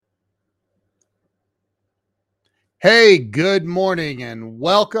Hey, good morning and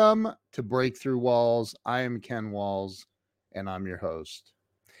welcome to Breakthrough Walls. I am Ken Walls and I'm your host.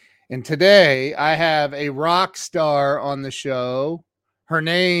 And today I have a rock star on the show. Her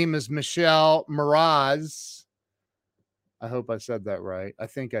name is Michelle Mras. I hope I said that right. I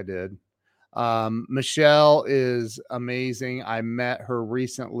think I did. Michelle is amazing. I met her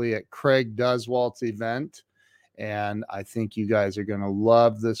recently at Craig Duswalt's event. And I think you guys are going to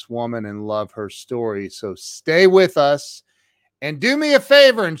love this woman and love her story. So stay with us and do me a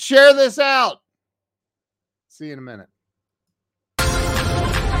favor and share this out. See you in a minute.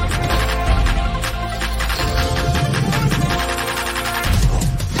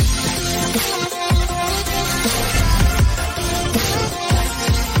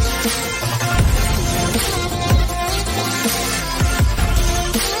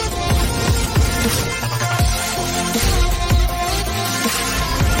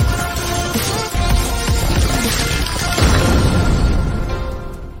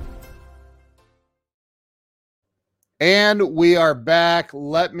 And we are back.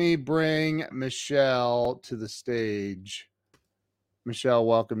 Let me bring Michelle to the stage. Michelle,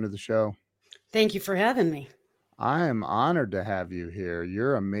 welcome to the show. Thank you for having me. I am honored to have you here.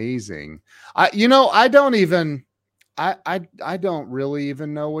 You're amazing. I don't really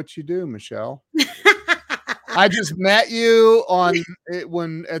even know what you do, Michelle. I just met you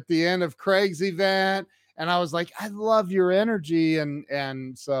when at the end of Craig's event, and I was like, I love your energy,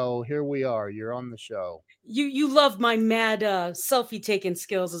 and so here we are. You're on the show. You love my mad selfie taking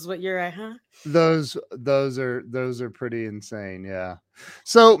skills, is what you're at, huh? Those are pretty insane, yeah.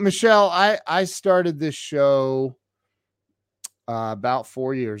 So Michelle, I started this show about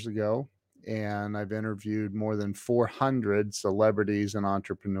 4 years ago, and I've interviewed more than 400 celebrities and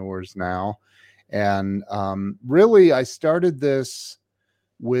entrepreneurs now. And really, I started this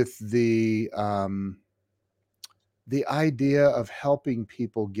with the idea of helping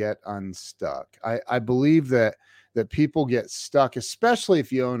people get unstuck. I believe that people get stuck, especially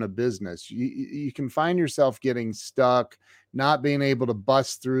if you own a business. You can find yourself getting stuck, not being able to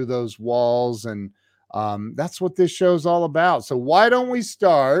bust through those walls. And that's what this show's all about. So why don't we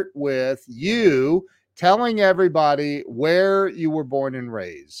start with you telling everybody where you were born and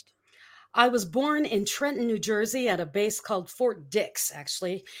raised? I was born in Trenton, New Jersey at a base called Fort Dix,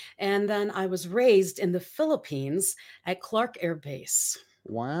 actually. And then I was raised in the Philippines at Clark Air Base.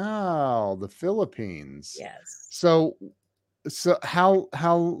 Wow, the Philippines. Yes. So how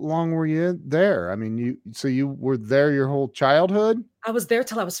long were you there? I mean, you were there your whole childhood? I was there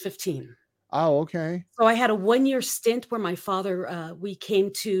till I was 15. Oh, okay. So I had a 1-year stint where my father, we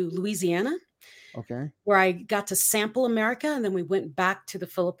came to Louisiana. Okay. Where I got to sample America, and then we went back to the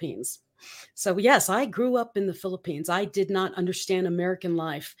Philippines. So yes, I grew up in the Philippines. I did not understand American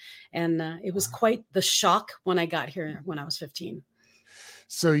life. And it was quite the shock when I got here when I was 15.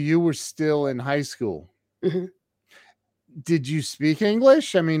 So you were still in high school. Mm-hmm. Did you speak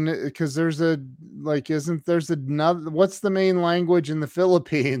English? I mean, because what's the main language in the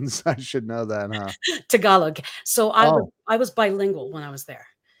Philippines? I should know that, huh? Tagalog. So I was bilingual when I was there.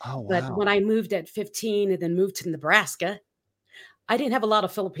 Oh, wow. But when I moved at 15 and then moved to Nebraska, I didn't have a lot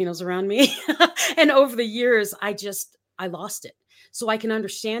of Filipinos around me. And over the years, I lost it. So I can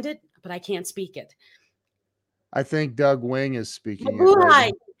understand it, but I can't speak it. I think Doug Wing is speaking it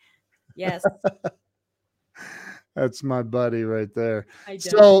right. Yes. That's my buddy right there.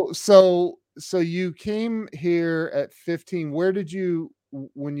 So you came here at 15. Where did you,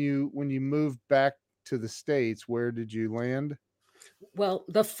 when you moved back to the States, where did you land? Well,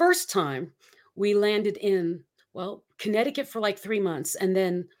 the first time we landed in, Connecticut for like 3 months, and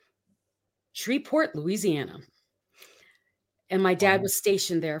then Shreveport, Louisiana. And my dad was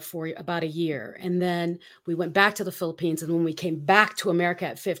stationed there for about a year. And then we went back to the Philippines. And when we came back to America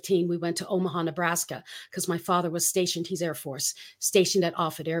at 15, we went to Omaha, Nebraska, because my father was stationed, he's Air Force, stationed at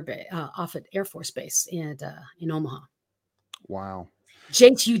Offutt Air Force Base in Omaha. Wow.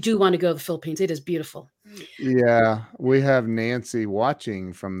 James, you do want to go to the Philippines. It is beautiful. Yeah, we have Nancy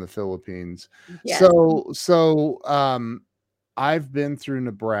watching from the Philippines. Yes. So I've been through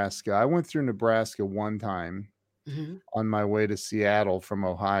Nebraska. I went through Nebraska one time. Mm-hmm. On my way to Seattle from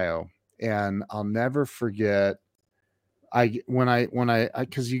Ohio, and I'll never forget.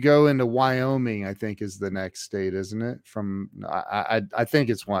 Because you go into Wyoming, I think is the next state, isn't it? I think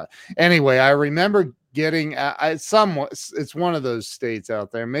it's one. Anyway, I remember getting it's one of those states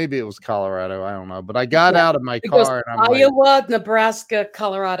out there. Maybe it was Colorado. I don't know, but I got out of my car and I'm Iowa, Nebraska,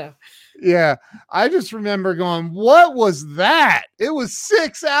 Colorado. Yeah, I just remember going, "What was that?" It was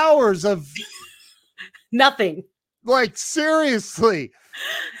 6 hours of nothing. Like, seriously.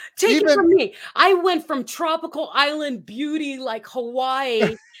 Take it from me. I went from tropical island beauty like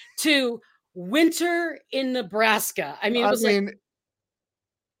Hawaii to winter in Nebraska. I mean, it was like,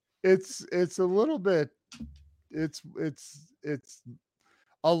 it's a little bit, it's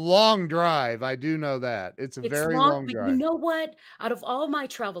a long drive. I do know that. It's a it's very long, long but you drive. know what? Out of all my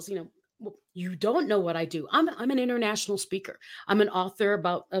travels, you don't know what I do. I'm an international speaker. I'm an author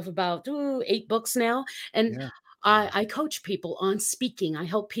of about 8 books now, and Yeah. I coach people on speaking. I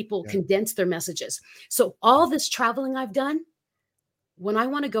help people Yeah. condense their messages. So all this traveling I've done, when I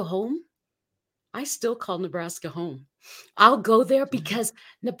want to go home, I still call Nebraska home. I'll go there because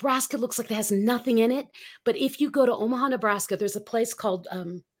Nebraska looks like it has nothing in it. But if you go to Omaha, Nebraska, there's a place called,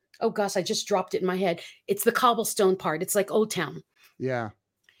 oh gosh, I just dropped it in my head. It's the cobblestone part. It's like Old Town. Yeah.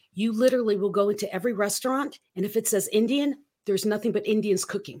 You literally will go into every restaurant, and if it says Indian, there's nothing but Indians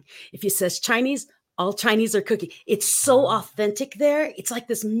cooking. If it says Chinese, all Chinese are cooking. It's so authentic there. It's like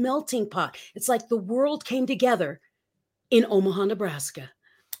this melting pot. It's like the world came together in Omaha, Nebraska.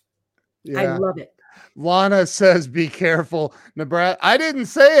 I Yeah. love it. Lana says, be careful, Nebraska. I didn't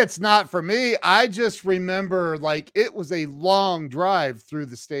say it's not for me. I just remember like it was a long drive through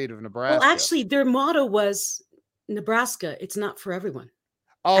the state of Nebraska. Well, actually, their motto was Nebraska, it's not for everyone.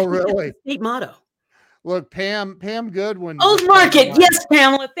 Oh, really? That's the state motto. Look, Pam Goodwin. Old Market. Yes,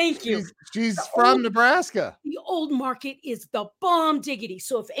 Pamela. Thank you. She's from Nebraska. The Old Market is the bomb diggity.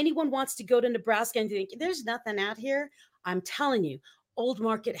 So if anyone wants to go to Nebraska and think there's nothing out here, I'm telling you, Old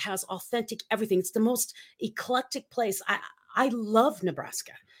Market has authentic everything. It's the most eclectic place. I love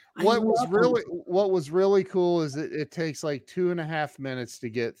Nebraska. What was really cool is it takes like 2.5 minutes to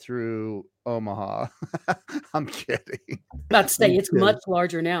get through Omaha. I'm kidding. Let's say it's much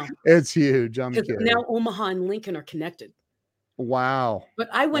larger now. It's huge. I'm kidding. Now Omaha and Lincoln are connected. Wow. But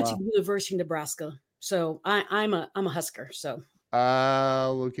I went to the University of Nebraska, so I'm a Husker. So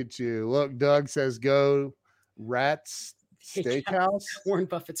look at you. Look, Doug says go Rats Steakhouse. Warren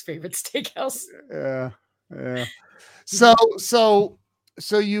Buffett's favorite steakhouse. Yeah.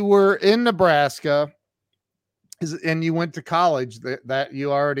 So you were in Nebraska, and you went to college. That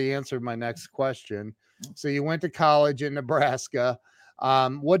you already answered my next question. So you went to college in Nebraska.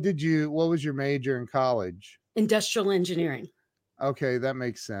 What was your major in college? Industrial engineering. Okay, that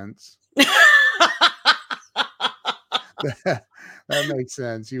makes sense. That makes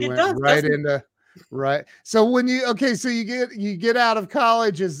sense. You went right into right. So when you get out of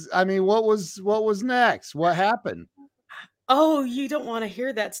college, what was next? What happened? Oh, you don't want to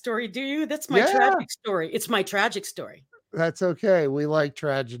hear that story, do you? That's my tragic story. It's my tragic story. That's okay. We like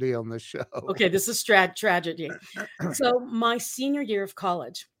tragedy on the show. Okay, this is tragedy. So my senior year of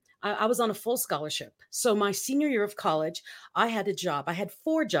college, I was on a full scholarship. So my senior year of college, I had a job. I had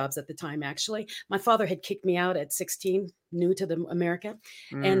 4 jobs at the time, actually. My father had kicked me out at 16, new to America.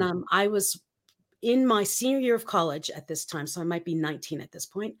 And I was in my senior year of college at this time. So I might be 19 at this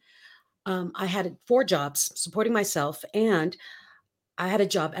point. I had 4 jobs supporting myself, and I had a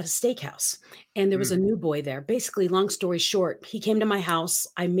job at a steakhouse, and there was a new boy there. Basically, long story short, he came to my house.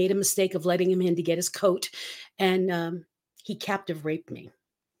 I made a mistake of letting him in to get his coat, and he captive raped me.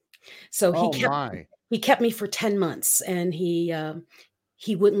 So he kept me for 10 months, and he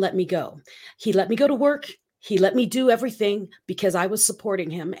wouldn't let me go. He let me go to work. He let me do everything because I was supporting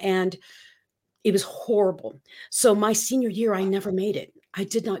him, and it was horrible. So my senior year, I never made it. I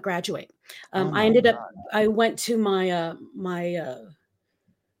did not graduate. I went to my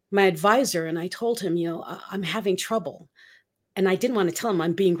my advisor, and I told him, I'm having trouble. And I didn't want to tell him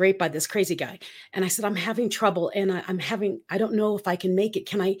I'm being raped by this crazy guy. And I said, I'm having trouble, and I don't know if I can make it.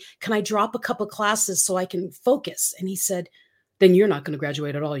 Can I drop a couple classes so I can focus? And he said, then you're not going to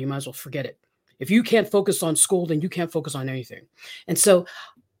graduate at all. You might as well forget it. If you can't focus on school, then you can't focus on anything. And so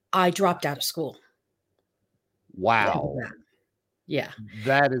I dropped out of school. Wow. Yeah.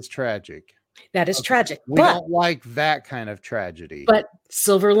 That is tragic. That is tragic. We don't like that kind of tragedy. But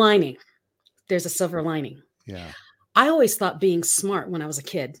silver lining. There's a silver lining. Yeah. I always thought being smart when I was a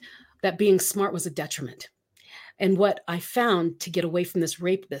kid, that being smart was a detriment. And what I found to get away from this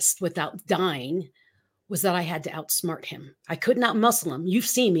rapist without dying was that I had to outsmart him. I couldn't outmuscle him. You've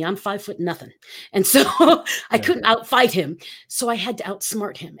seen me. I'm 5 foot nothing. And so I couldn't outfight him. So I had to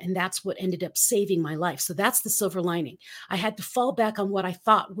outsmart him. And that's what ended up saving my life. So that's the silver lining. I had to fall back on what I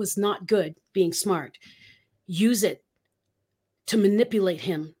thought was not good, being smart, use it to manipulate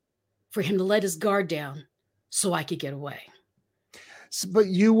him, for him to let his guard down so I could get away. But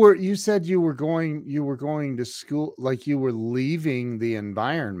you said you were going to school, like you were leaving the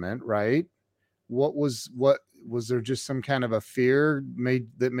environment, right? What was there just some kind of a fear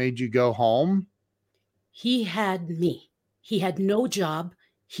that made you go home? He had me. He had no job.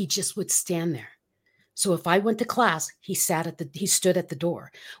 he just would stand there. So if I went to class, he stood at the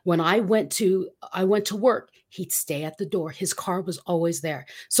door. When I went to work, he'd stay at the door. His car was always there.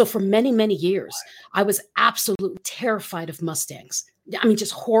 So for many, many years, I was absolutely terrified of Mustangs. I mean,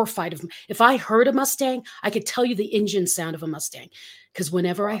 just horrified of them. If I heard a Mustang, I could tell you the engine sound of a Mustang, because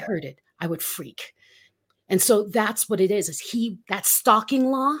whenever I heard it, I would freak. And so that's what it is that stalking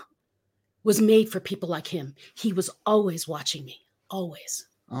law was made for people like him. He was always watching me, always.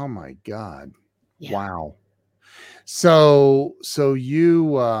 Oh my God. Yeah. Wow. So you,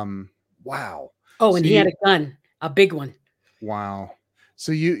 wow. Oh, So and he had a gun, a big one. wow.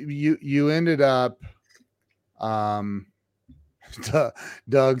 So you ended up,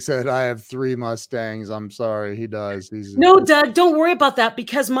 Doug said, I have 3 Mustangs. I'm sorry. He does. No, Doug, don't worry about that,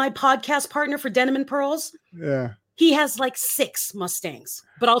 because my podcast partner for Denim Pearls, yeah, he has like 6 Mustangs.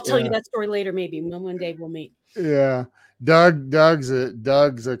 But I'll tell you that story later, maybe. One day we'll meet. Yeah. Doug's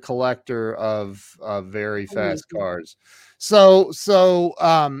a collector of very fast cars. So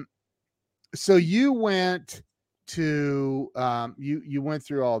you went to you went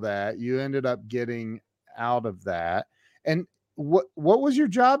through all that. You ended up getting out of that. And what was your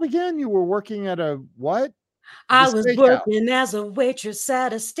job again? You were working at a what? I was working as a waitress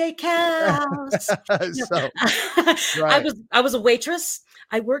at a steakhouse. So, right. I was a waitress.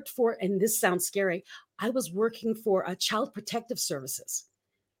 I worked for, and this sounds scary, I was working for a Child Protective Services.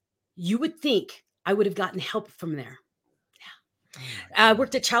 You would think I would have gotten help from there. Yeah. I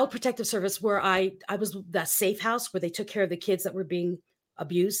worked at Child Protective Service, where I was that safe house where they took care of the kids that were being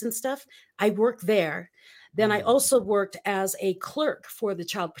abused and stuff. I worked there. Then I also worked as a clerk for the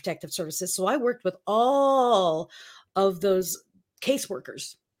Child Protective Services. So I worked with all of those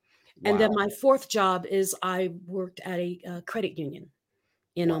caseworkers. Wow. And then my 4th job is I worked at a credit union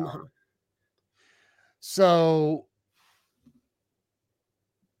in Omaha. So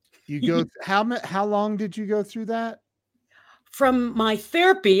you go, how long did you go through that? From my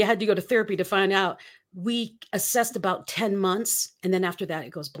therapy, I had to go to therapy to find out. We assessed about 10 months. And then after that, it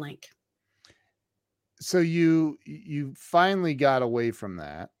goes blank. So you finally got away from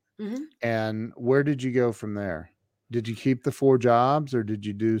that. Mm-hmm. And where did you go from there? Did you keep the 4 jobs, or did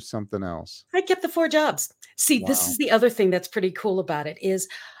you do something else? I kept the 4 jobs. See, This is the other thing that's pretty cool about it is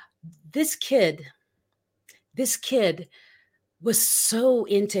this kid was so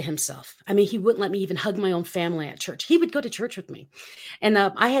into himself. I mean, he wouldn't let me even hug my own family at church. He would go to church with me. And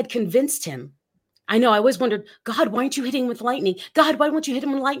I had convinced him. I know, I always wondered, God, why aren't you hitting him with lightning? God, why won't you hit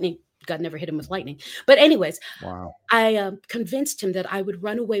him with lightning? God never hit him with lightning. But anyways, I convinced him that I would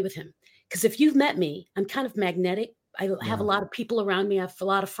run away with him. Because if you've met me, I'm kind of magnetic. I have a lot of people around me. I have a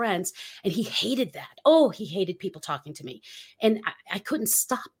lot of friends. And he hated that. Oh, he hated people talking to me. And I couldn't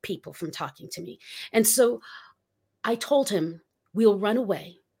stop people from talking to me. And so I told him, we'll run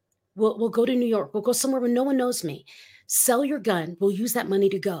away. We'll go to New York. We'll go somewhere where no one knows me. Sell your gun. We'll use that money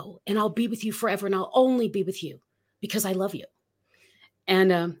to go. And I'll be with you forever. And I'll only be with you because I love you.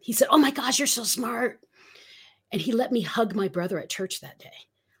 And he said, oh my gosh, you're so smart. And he let me hug my brother at church that day.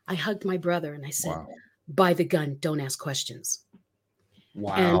 I hugged my brother and I said, buy the gun. Don't ask questions.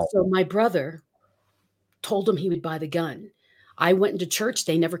 Wow. And so my brother told him he would buy the gun. I went into church.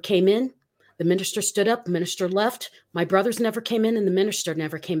 They never came in. The minister stood up, the minister left. My brothers never came in and the minister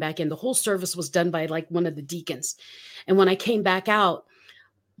never came back in. The whole service was done by like one of the deacons. And when I came back out,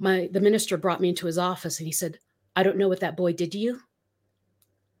 the minister brought me into his office and he said, I don't know what that boy did to you,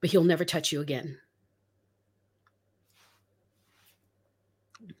 but he'll never touch you again.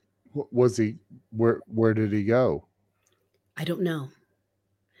 Was he, where did he go? I don't know.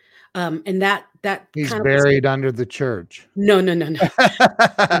 And that he's kind of buried under the church. No.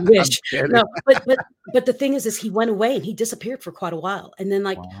 I wish. No, but the thing is he went away and he disappeared for quite a while. And then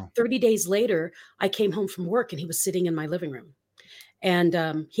 30 days later, I came home from work and he was sitting in my living room.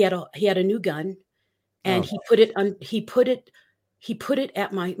 And he had a new gun, and he put it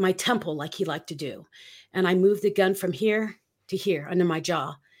at my temple like he liked to do. And I moved the gun from here to here under my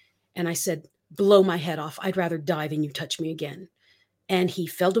jaw. And I said, blow my head off. I'd rather die than you touch me again. And he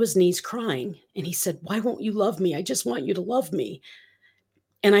fell to his knees crying. And he said, why won't you love me? I just want you to love me.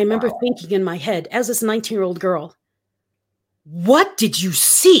 And I remember thinking in my head, as this 19-year-old girl, what did you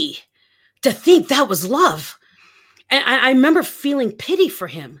see to think that was love? And I remember feeling pity for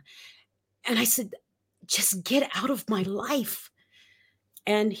him. And I said, just get out of my life.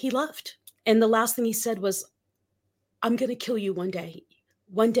 And he left. And the last thing he said was, I'm going to kill you one day.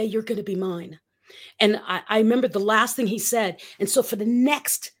 One day you're going to be mine. And I remember the last thing he said. And so for the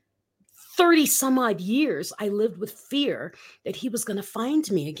next 30 some odd years, I lived with fear that he was going to find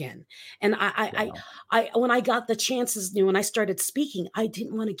me again. And Wow. when I got the chances, when I started speaking, I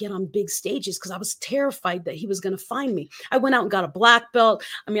didn't want to get on big stages because I was terrified that he was going to find me. I went out and got a black belt.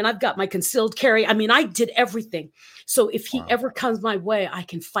 I mean, I've got my concealed carry. I mean, I did everything. So if he Wow. ever comes my way, I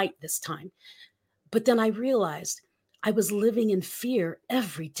can fight this time. But then I realized I was living in fear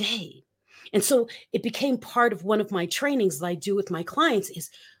every day. And so it became part of one of my trainings that I do with my clients is,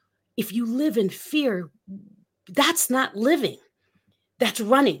 if you live in fear, that's not living, that's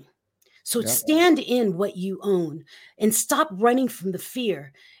running. So Yep. stand in what you own and stop running from the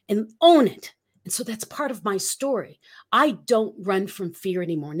fear and own it. And so that's part of my story. I don't run from fear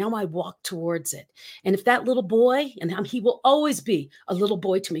anymore. Now I walk towards it. And if that little boy, and he will always be a little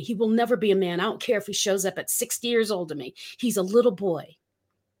boy to me, he will never be a man. I don't care if he shows up at 60 years old to me. He's a little boy.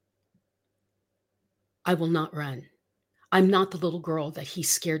 I will not run. I'm not the little girl that he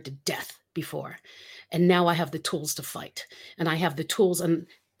scared to death before. And now I have the tools to fight. And I have the tools and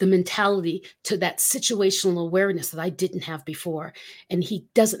the mentality to that situational awareness that I didn't have before. And he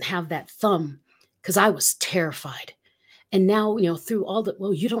doesn't have that thumb because I was terrified. And now, through all the,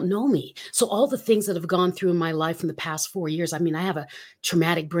 well, you don't know me. So all the things that have gone through in my life in the past 4 years, I mean, I have a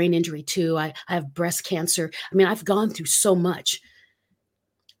traumatic brain injury too. I have breast cancer. I mean, I've gone through so much.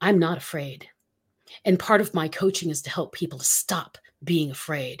 I'm not afraid. And part of my coaching is to help people to stop being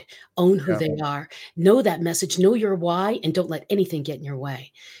afraid, own who Yep. they are, know that message, know your why, and don't let anything get in your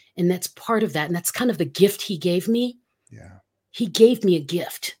way. And that's part of that. And that's kind of the gift he gave me. Yeah. He gave me a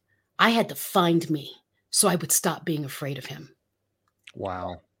gift. I had to find me so I would stop being afraid of him.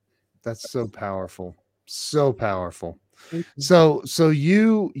 Wow. That's so powerful. So powerful. Thank you. So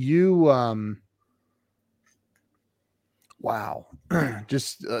you wow.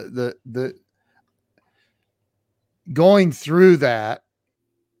 Just the going through that.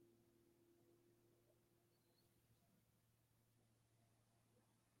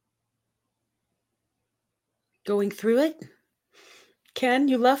 Going through it? Ken,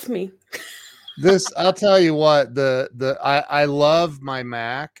 you left me. This, I'll tell you what, I love my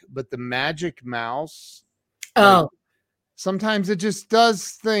Mac, but the Magic Mouse, like, sometimes it just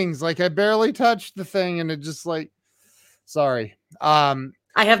does things like I barely touched the thing and it just like, sorry. I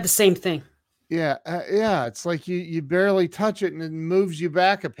have the same thing. Yeah. It's like you barely touch it and it moves you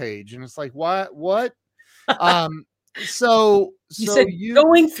back a page and it's like, what? So You said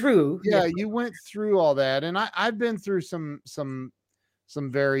going through. Yeah, you went through all that. And I've been through some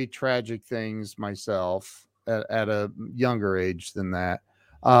very tragic things myself at a younger age than that.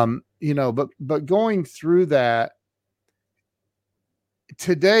 But going through that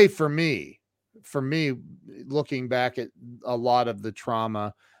today for me, looking back at a lot of the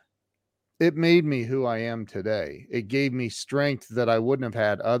trauma, it made me who I am today. It gave me strength that I wouldn't have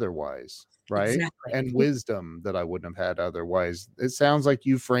had otherwise. Right. Exactly. And wisdom that I wouldn't have had otherwise. It sounds like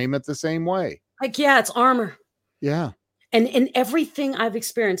you frame it the same way. Like, yeah, it's armor. Yeah. And everything I've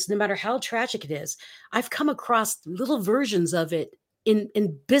experienced, no matter how tragic it is, I've come across little versions of it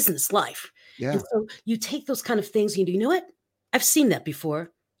in business life. Yeah. And so you take those kind of things and you know what? I've seen that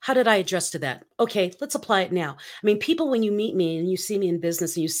before. How did I adjust to that? Okay, let's apply it now. I mean, people, when you meet me and you see me in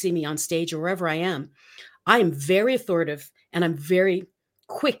business and you see me on stage or wherever I am very authoritative and I'm very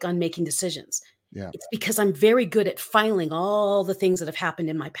quick on making decisions. Yeah. It's because I'm very good at filing all the things that have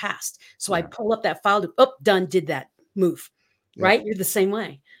happened in my past. So I pull up that file, done, did that, move. Yep. Right? You're the same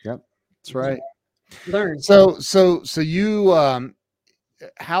way. Yep. That's right. Learn. So you,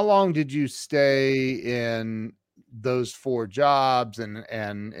 how long did you stay in those 4 jobs and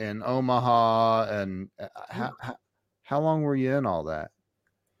in Omaha and how long were you in all that?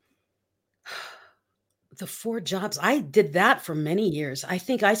 The 4 jobs, I did that for many years. I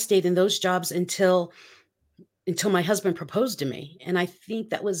think I stayed in those jobs until my husband proposed to me. And I think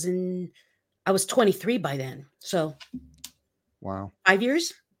that was I was 23 by then. So wow. 5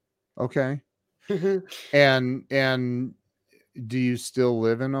 years. Okay. Mm-hmm. And do you still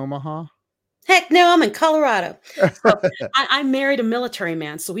live in Omaha? Heck no, I'm in Colorado. So I married a military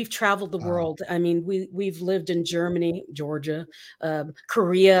man, so we've traveled the world. I mean, we've lived in Germany, Georgia,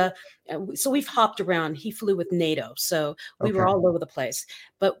 Korea. So we've hopped around. He flew with NATO, so we were all over the place.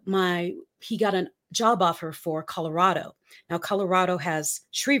 But he got a job offer for Colorado. Now, Colorado has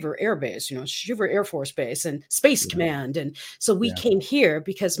Schriever Air Base, Schriever Air Force Base and Space Command. And so we came here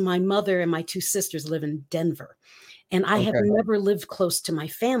because my mother and my 2 sisters live in Denver. And I have never lived close to my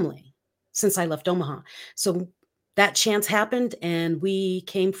family since I left Omaha. So that chance happened and we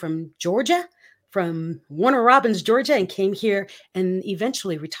came from Georgia, from Warner Robins, Georgia, and came here and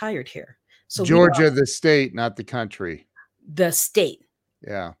eventually retired here. So Georgia, the state, not the country. The state.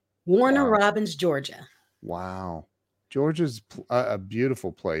 Yeah. Warner Wow. Robins, Georgia. Wow. Georgia's a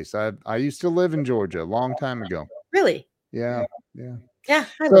beautiful place. I used to live in Georgia a long time ago. Really? Yeah. Yeah. Yeah,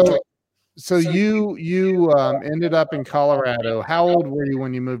 I love So Georgia. so you ended up in Colorado. How old were you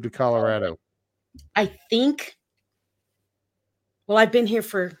when you moved to Colorado? I think, well, I've been here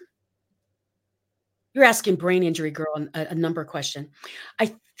for, you're asking brain injury girl a number question.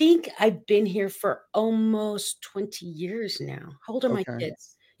 I think I've been here for almost 20 years now. How old are my Okay.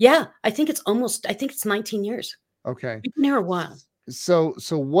 kids? Yeah, I think it's 19 years. Okay. We've been here a while. So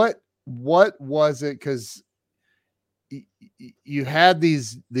what was it? Because you had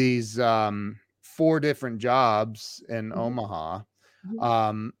these 4 different jobs in Mhm, Omaha,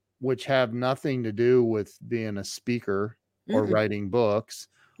 mhm, which have nothing to do with being a speaker or mm-mm, writing books.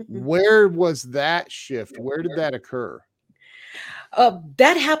 mm-mm. Where was that shift? Where did that occur?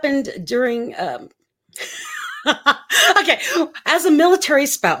 That happened during okay, as a military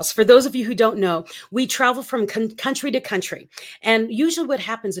spouse, for those of you who don't know, we travel from country to country. And usually what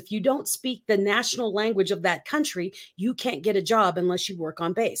happens, if you don't speak the national language of that country, you can't get a job unless you work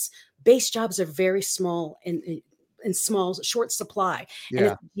on base. Base jobs are very small and in small, short supply, and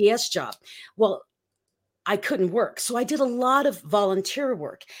Yeah. it's a DS job. Well, I couldn't work. So I did a lot of volunteer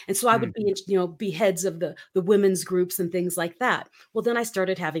work. And so I would be, Mhm. be heads of the women's groups and things like that. Well, then I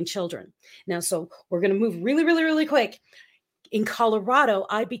started having children. Now, so we're going to move really, really, really quick. In Colorado,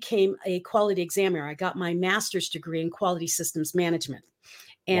 I became a quality examiner. I got my master's degree in quality systems management.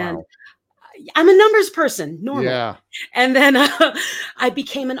 And Wow. I'm a numbers person normally. Yeah. And then I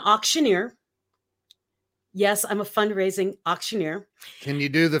became an auctioneer. Yes, I'm a fundraising auctioneer. Can you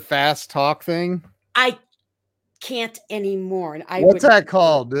do the fast talk thing? I can't anymore. And I What's would, that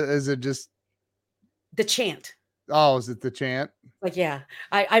called? Is it just the chant. oh, is it the chant? Like, yeah,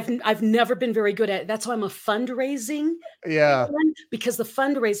 I've never been very good at it. That's why I'm a fundraising Yeah. one, because the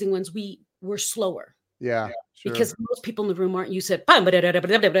fundraising ones we're slower. Yeah. Because Sure. most people in the room aren't used to it. Yeah,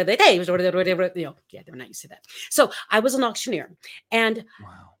 they're not used to that. So I was an auctioneer. And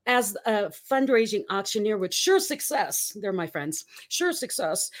Wow. as a fundraising auctioneer with sure success, they're my friends, sure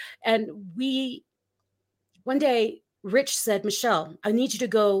success. And one day, Rich said, Michelle, I need you to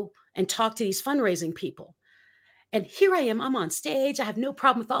go and talk to these fundraising people. And here I am, I'm on stage. I have no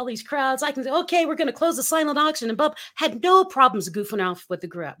problem with all these crowds. I can say, okay, we're going to close the silent auction. And Bob had no problems goofing off with the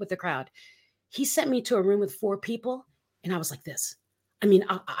crowd. He sent me to a room with 4 people, and I was like this. I mean,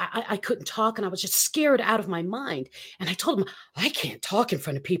 I couldn't talk, and I was just scared out of my mind. And I told him, I can't talk in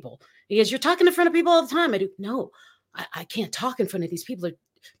front of people. He goes, you're talking in front of people all the time. I do. No, I can't talk in front of these people.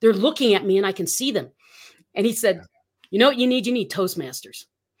 They're looking at me, and I can see them. And he said, you know what you need? You need Toastmasters.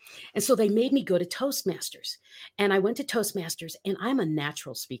 And so they made me go to Toastmasters. And I went to Toastmasters, and I'm a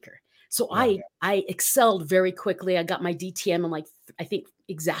natural speaker. So Yeah. I excelled very quickly. I got my DTM in, like, I think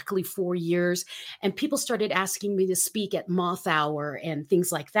exactly 4 years. And people started asking me to speak at Moth Hour and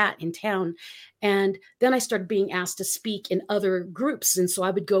things like that in town. And then I started being asked to speak in other groups. And so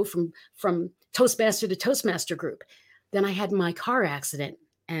I would go from Toastmaster to Toastmaster group. Then I had my car accident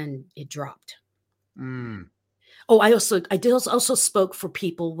and it dropped. Mm. Oh, I did also spoke for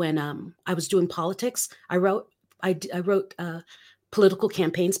people when I was doing politics. I wrote political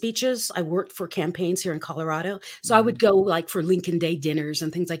campaign speeches. I worked for campaigns here in Colorado, so I would Mhm. go, like, for Lincoln Day dinners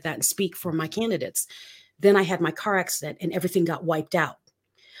and things like that and speak for my candidates. Then I had my car accident and everything got wiped out.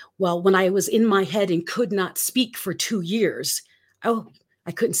 Well, when I was in my head and could not speak for 2 years, oh,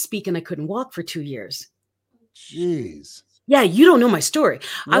 I couldn't speak and I couldn't walk for 2 years. Jeez. Yeah, you don't know my story.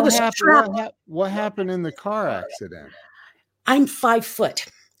 I What was happened? trapped. What happened in the car accident? I'm 5 foot.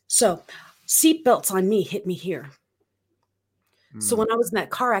 So seat belts on me hit me here. So Mm. when I was in that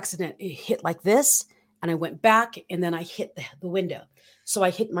car accident, it hit like this, and I went back, and then I hit the window. So I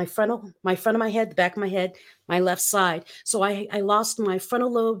hit my front of my head, the back of my head, my left side. So I lost my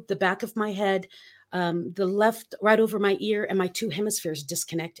frontal lobe, the back of my head, the left right over my ear, and my 2 hemispheres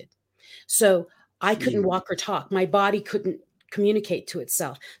disconnected. So I couldn't Gee. walk or talk. My body couldn't communicate to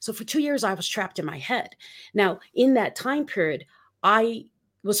itself. So for 2 years, I was trapped in my head. Now, in that time period, I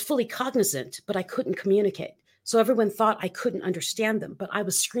was fully cognizant, but I couldn't communicate. So everyone thought I couldn't understand them, but I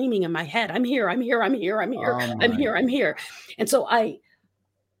was screaming in my head, I'm here, I'm here, I'm here, I'm here, Oh I'm my. here, I'm here. And so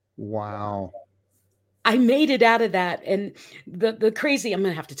Wow. I made it out of that. And the crazy, I'm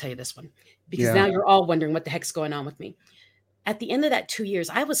gonna have to tell you this one, because Yeah. now you're all wondering what the heck's going on with me. At the end of that 2 years,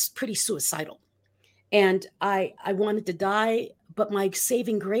 I was pretty suicidal. And I wanted to die, but my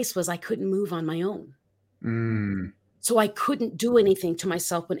saving grace was I couldn't move on my own. Mm. So I couldn't do anything to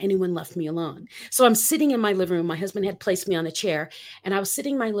myself when anyone left me alone. So I'm sitting in my living room. My husband had placed me on a chair, and I was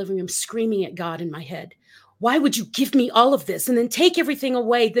sitting in my living room screaming at God in my head. Why would you give me all of this and then take everything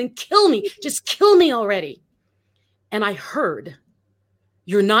away, then kill me? Just kill me already. And I heard,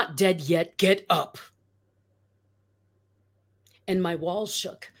 you're not dead yet. Get up. And my walls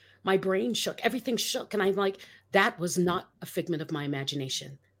shook. My brain shook. Everything shook. And I'm like, that was not a figment of my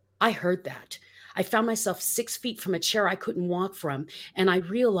imagination. I heard that. I found myself 6 feet from a chair I couldn't walk from. And I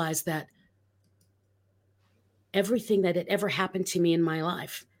realized that everything that had ever happened to me in my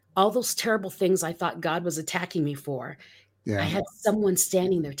life, all those terrible things I thought God was attacking me for, I had someone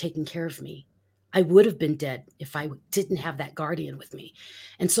standing there taking care of me. I would have been dead if I didn't have that guardian with me.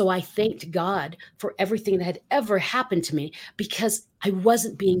 And so I thanked God for everything that had ever happened to me, because I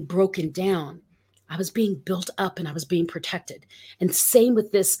wasn't being broken down. I was being built up and I was being protected. And same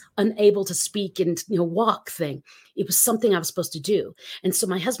with this unable to speak and walk thing. It was something I was supposed to do. And so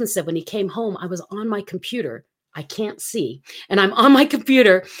my husband said when he came home, I was on my computer. I can't see. And I'm on my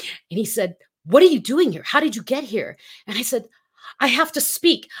computer. And he said, what are you doing here? How did you get here? And I said, I have to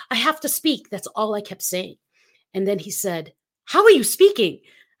speak. I have to speak. That's all I kept saying. And then he said, how are you speaking?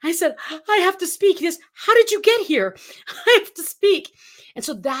 I said, I have to speak. He says, how did you get here? I have to speak. And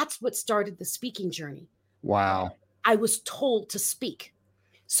so that's what started the speaking journey. Wow. I was told to speak.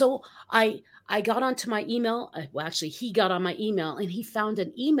 So I got onto my email. Well, actually, he got on my email and he found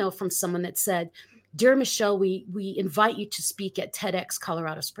an email from someone that said, dear Michelle, we invite you to speak at TEDx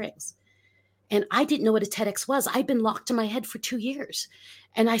Colorado Springs. And I didn't know what a TEDx was. I'd been locked in my head for 2 years.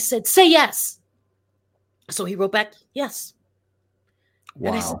 And I said, say yes. So he wrote back, yes.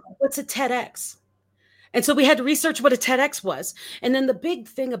 Wow. And I said, what's a TEDx? And so we had to research what a TEDx was. And then the big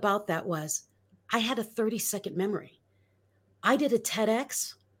thing about that was I had a 30-second memory. I did a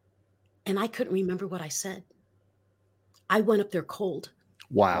TEDx and I couldn't remember what I said. I went up there cold.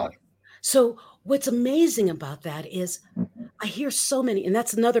 Wow. So what's amazing about that is I hear so many, and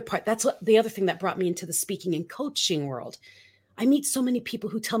that's another part. That's the other thing that brought me into the speaking and coaching world. I meet so many people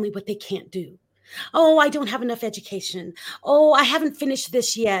who tell me what they can't do. Oh, I don't have enough education. Oh, I haven't finished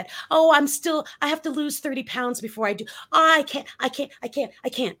this yet. Oh, I have to lose 30 pounds before I do. Oh, I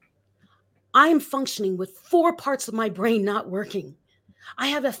can't. I am functioning with 4 parts of my brain not working. I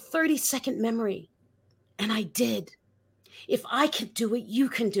have a 30-second memory, and I did. If I can do it, you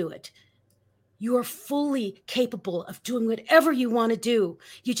can do it. You are fully capable of doing whatever you want to do.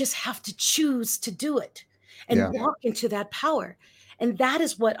 You just have to choose to do it and walk into that power. And that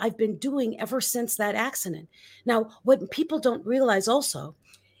is what I've been doing ever since that accident. Now, what people don't realize also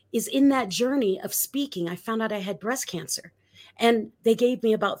is in that journey of speaking, I found out I had breast cancer. And they gave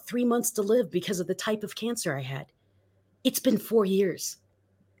me about 3 months to live because of the type of cancer I had. It's been 4 years.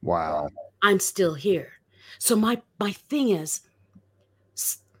 Wow. I'm still here. So my thing is,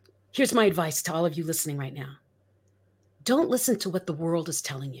 here's my advice to all of you listening right now. Don't listen to what the world is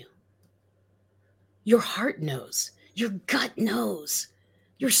telling you. Your heart knows. Your gut knows.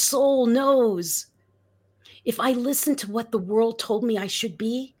 Your soul knows. If I listened to what the world told me I should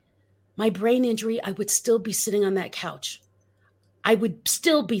be, my brain injury, I would still be sitting on that couch. I would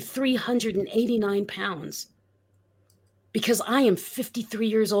still be 389 pounds because I am 53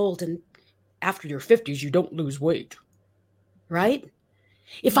 years old, and after your 50s, you don't lose weight, right?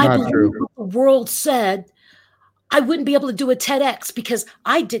 If I believed what the world said, I wouldn't be able to do a TEDx because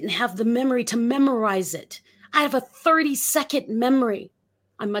I didn't have the memory to memorize it. I have a 30-second memory.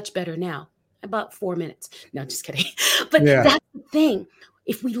 I'm much better now, about 4 minutes. No, just kidding. But that's the thing.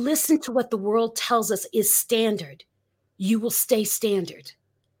 If we listen to what the world tells us is standard, you will stay standard.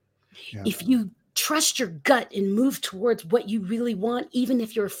 Yeah. If you trust your gut and move towards what you really want, even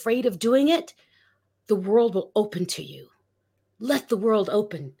if you're afraid of doing it, the world will open to you. Let the world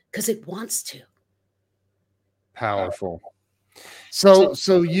open because it wants to. Powerful.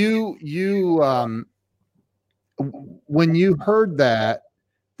 So you when you heard that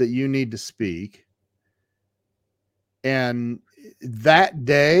you need to speak, and that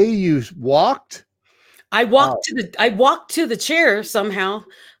day you walked? I walked to the chair somehow.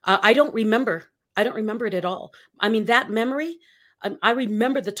 I don't remember it at all. I mean, that memory, I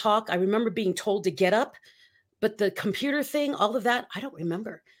remember the talk. I remember being told to get up, but the computer thing, all of that, I don't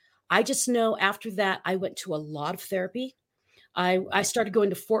remember. I just know after that, I went to a lot of therapy. I started going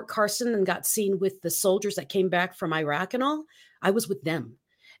to Fort Carson and got seen with the soldiers that came back from Iraq and all. I was with them.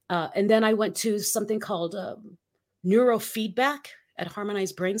 And then I went to something called neurofeedback at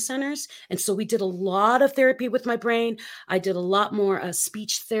Harmonized Brain Centers. And so we did a lot of therapy with my brain. I did a lot more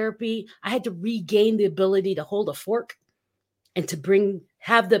speech therapy. I had to regain the ability to hold a fork and to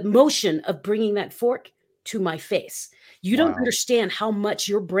have the motion of bringing that fork to my face. You don't understand how much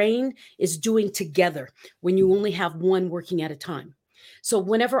your brain is doing together when you only have one working at a time. So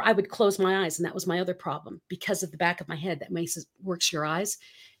whenever I would close my eyes, and that was my other problem because of the back of my head that works your eyes.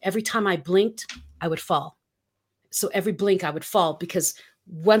 Every time I blinked, I would fall. So every blink I would fall because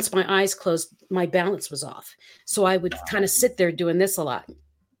once my eyes closed, my balance was off. So I would kind of sit there doing this a lot,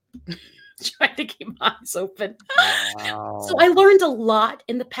 trying to keep my eyes open. So I learned a lot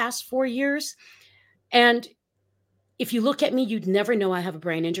in the past 4 years. And if you look at me, you'd never know I have a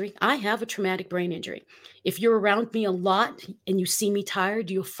brain injury. I have a traumatic brain injury. If you're around me a lot and you see me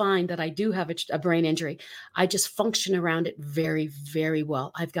tired, you'll find that I do have a brain injury. I just function around it very, very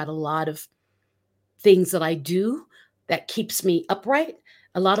well. I've got a lot of things that I do that keeps me upright,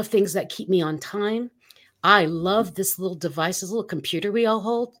 a lot of things that keep me on time. I love this little device, this little computer we all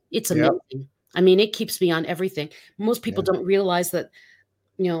hold. It's Yep. amazing. I mean, it keeps me on everything. Most people Yeah. don't realize that,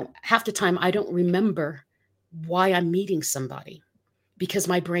 half the time I don't remember why I'm meeting somebody because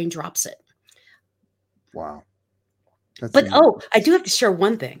my brain drops it. Wow. But I do have to share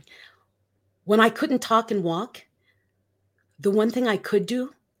one thing. When I couldn't talk and walk, the one thing I could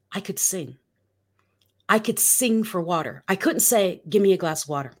do, I could sing. I could sing for water. I couldn't say, give me a glass of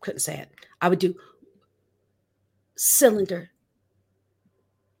water. Couldn't say it. I would do cylinder,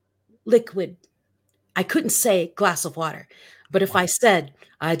 liquid. I couldn't say glass of water. But if I said,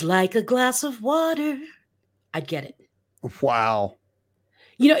 I'd like a glass of water, I'd get it. Wow.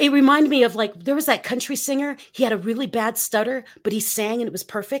 It reminded me of there was that country singer. He had a really bad stutter, but he sang and it was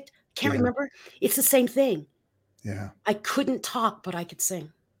perfect. Can't remember. It's the same thing. Yeah. I couldn't talk, but I could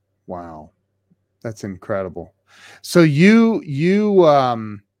sing. Wow. That's incredible. So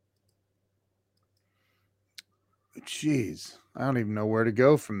geez, I don't even know where to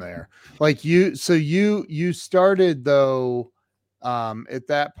go from there. You started though, at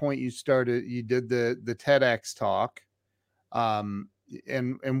that point you did the TEDx talk.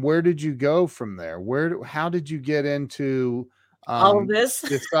 And where did you go from there? How did you get into All of this?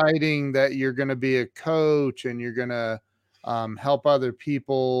 deciding that you're going to be a coach and you're going to help other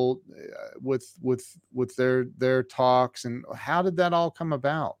people with their talks, and how did that all come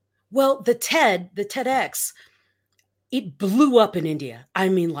about? Well, the TEDx, it blew up in India. I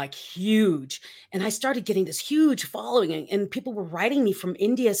mean, huge. And I started getting this huge following, and people were writing me from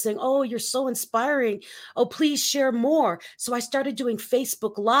India saying, oh, you're so inspiring. Oh, please share more. So I started doing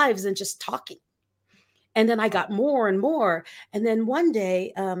Facebook Lives and just talking. And then I got more and more. And then one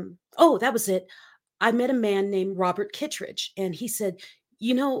day, that was it. I met a man named Robert Kittredge, and he said,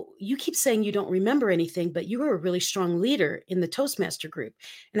 you keep saying you don't remember anything, but you were a really strong leader in the Toastmaster group.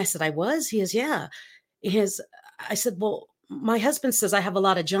 And I said, I was? He goes, yeah. I said, well, my husband says I have a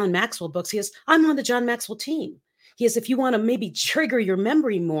lot of John Maxwell books. He goes, I'm on the John Maxwell team. He goes, if you want to maybe trigger your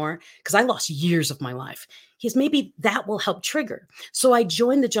memory more, because I lost years of my life, he goes, maybe that will help trigger. So I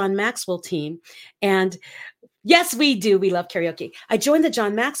joined the John Maxwell team, and yes, we do. We love karaoke. I joined the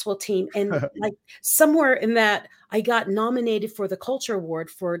John Maxwell team, and somewhere in that, I got nominated for the Culture Award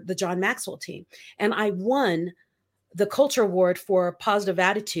for the John Maxwell team. And I won the Culture Award for Positive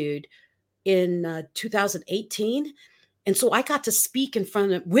Attitude in 2018. And so I got to speak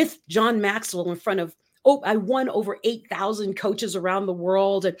with John Maxwell in front of, I won over 8,000 coaches around the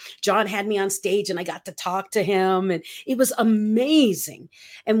world. And John had me on stage and I got to talk to him. And it was amazing.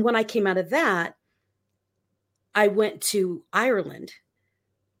 And when I came out of that, I went to Ireland.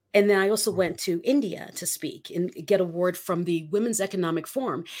 And then I also went to India to speak and get an award from the Women's Economic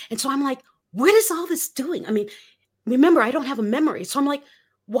Forum. And so I'm like, what is all this doing? I mean, remember, I don't have a memory. So I'm like,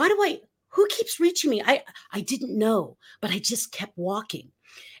 who keeps reaching me? I didn't know, but I just kept walking.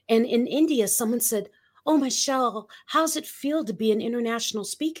 And in India, someone said, oh, Michelle, how's it feel to be an international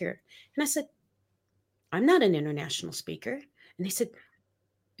speaker? And I said, I'm not an international speaker. And they said,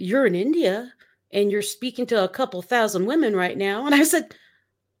 you're in India and you're speaking to a couple thousand women right now. And I said,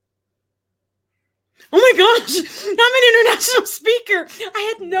 oh my gosh, I'm an international speaker.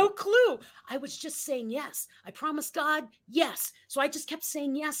 I had no clue. I was just saying yes. I promised God, yes. So I just kept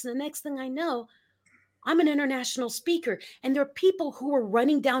saying yes. And the next thing I know, I'm an international speaker. And there are people who were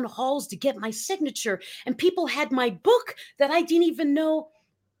running down halls to get my signature. And people had my book that I didn't even know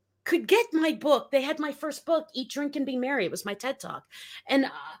could get my book. They had my first book, Eat, Drink, and Be Merry. It was my TED Talk. And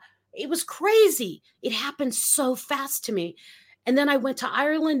it was crazy. It happened so fast to me. And then I went to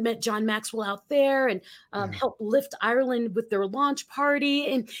Ireland, met John Maxwell out there, and helped lift Ireland with their launch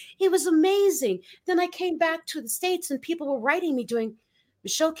party. And it was amazing. Then I came back to the States and people were writing me doing,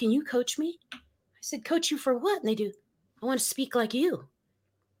 Michelle, can you coach me? I said, coach you for what? And they do, I want to speak like you.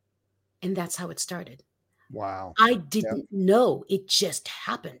 And that's how it started. Wow. I didn't know. It just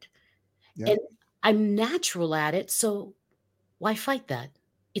happened. Yep. And I'm natural at it. So why fight that?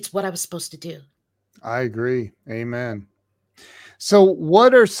 It's what I was supposed to do. I agree. Amen. So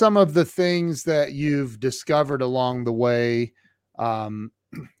what are some of the things that you've discovered along the way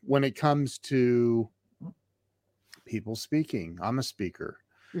when it comes to people speaking? I'm a speaker.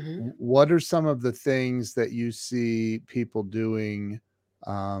 Mm-hmm. What are some of the things that you see people doing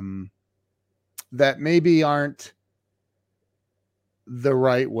that maybe aren't the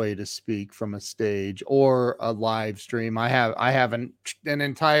right way to speak from a stage or a live stream? I have an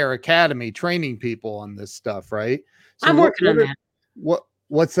entire academy training people on this stuff, right? So I'm working on that.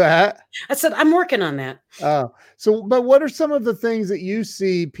 what's that? I said, I'm working on that. So but what are some of the things that you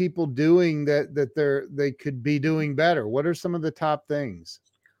see people doing that they could be doing better? What are some of the top things?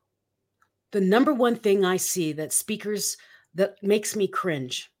 The number one thing I see that speakers that makes me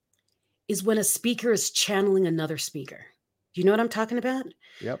cringe is when a speaker is channeling another speaker. Do you know what I'm talking about?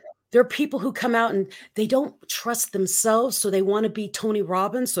 Yep. There are people who come out and they don't trust themselves, so they want to be Tony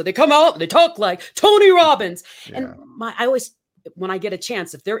Robbins. So they come out and they talk like Tony Robbins. Yeah. And I always, when I get a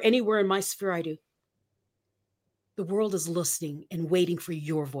chance, if they're anywhere in my sphere, I do. The world is listening and waiting for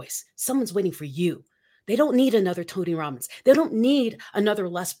your voice. Someone's waiting for you. They don't need another Tony Robbins. They don't need another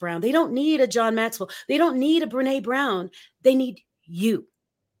Les Brown. They don't need a John Maxwell. They don't need a Brene Brown. They need you.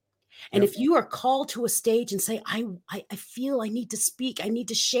 And if you are called to a stage and say, I feel I need to speak, I need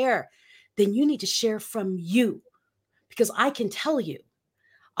to share, then you need to share from you. Because I can tell you,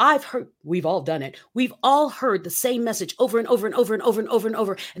 I've heard, we've all done it. We've all heard the same message over and over and over and over and over and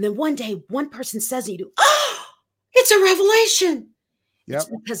over. And then one day, one person says to you, oh, it's a revelation. It's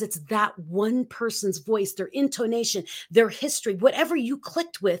because it's that one person's voice, their intonation, their history, whatever you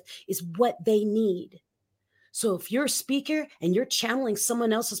clicked with is what they need. So if you're a speaker and you're channeling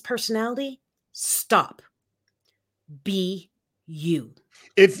someone else's personality, stop. Be you.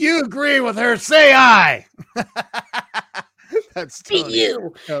 If you agree with her, say I. That's Tony. Be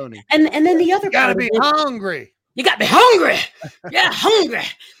you. Tony. And then the other you gotta be hungry. You gotta be hungry. Yeah, hungry.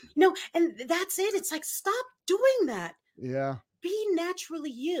 And that's it. It's like, stop doing that. Yeah. Be naturally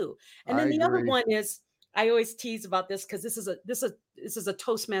you. And then the other one is, I always tease about this because this is a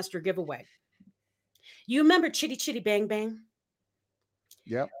Toastmaster giveaway. You remember Chitty Chitty Bang Bang?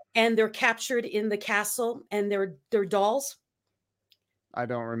 Yep. And they're captured in the castle and they're dolls. I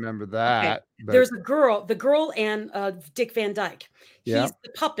don't remember that. Okay. There's the girl and Dick Van Dyke. He's the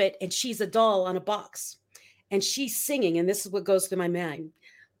puppet and she's a doll on a box. And she's singing, and this is what goes through my mind.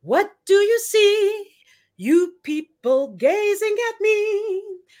 What do you see? You people gazing at me,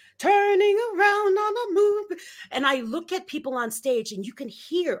 turning around on a move. And I look at people on stage and you can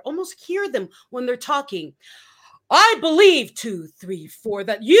almost hear them when they're talking. I believe 2, 3, 4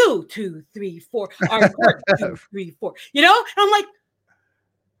 that you 2, 3, 4 are 2, 3, 4. And I'm like,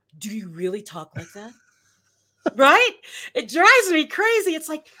 do you really talk like that? Right? It drives me crazy. It's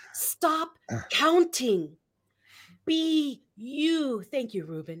like, stop counting. Be you. Thank you,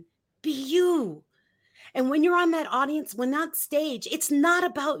 Ruben. Be you. And when you're on that audience, when that stage, it's not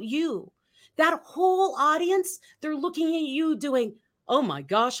about you. That whole audience, they're looking at you doing, oh my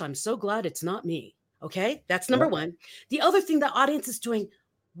gosh, I'm so glad it's not me. Okay, that's number one. The other thing the audience is doing,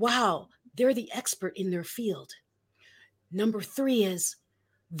 wow, they're the expert in their field. Number 3 is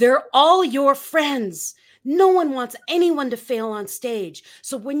they're all your friends. No one wants anyone to fail on stage.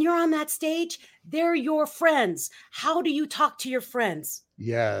 So when you're on that stage, they're your friends. How do you talk to your friends?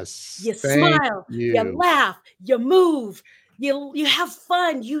 Yes. You smile, you laugh, you move, you have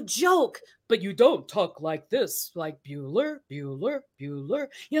fun, you joke, but you don't talk like this, like Bueller.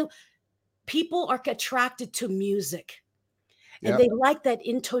 People are attracted to music. And they like that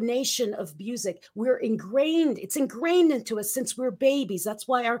intonation of music. It's ingrained into us since we're babies. That's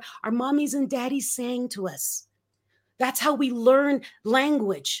why our mommies and daddies sang to us. That's how we learn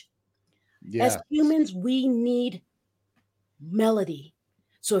language. As humans, we need melody.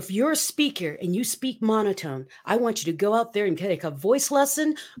 So if you're a speaker and you speak monotone, I want you to go out there and take a voice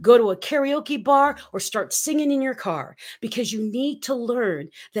lesson, go to a karaoke bar, or start singing in your car, because you need to learn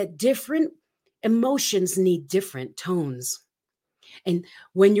that different emotions need different tones. And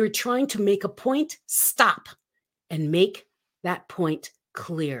when you're trying to make a point, stop and make that point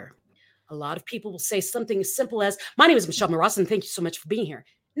clear. A lot of people will say something as simple as, my name is Michelle Mras, and thank you so much for being here.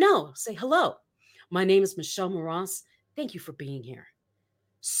 No, say, hello. My name is Michelle Mras. Thank you for being here.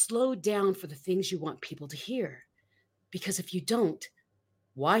 Slow down for the things you want people to hear. Because if you don't,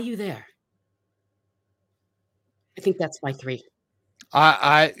 why are you there? I think that's my 3.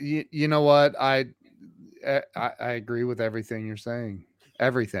 You know what? I agree with everything you're saying.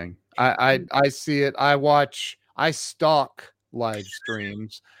 Everything. I see it. I stalk live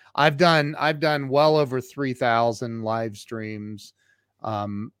streams. I've done well over 3,000 live streams.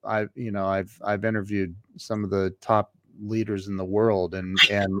 I've interviewed some of the top leaders in the world. And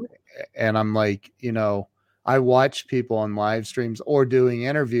I'm like, I watch people on live streams or doing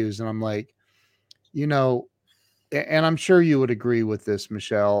interviews, and I'm like, and I'm sure you would agree with this,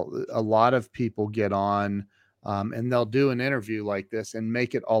 Michelle. A lot of people get on and they'll do an interview like this and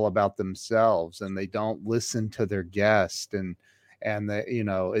make it all about themselves, and they don't listen to their guest. And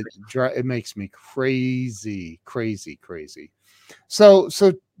it makes me crazy. So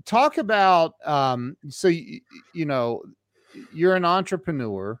talk about, you're an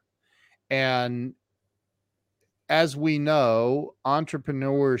entrepreneur, and as we know,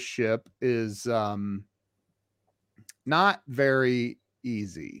 entrepreneurship is, not very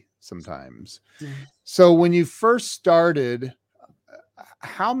easy sometimes. Yeah. So when you first started,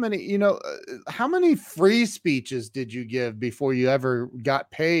 how many free speeches did you give before you ever got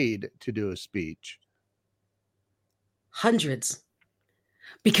paid to do a speech? Hundreds.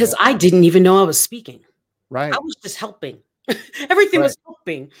 Because I didn't even know I was speaking. Right. I was just helping. Everything Right. was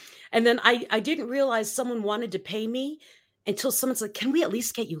helping. And then I didn't realize someone wanted to pay me until someone's like, can we at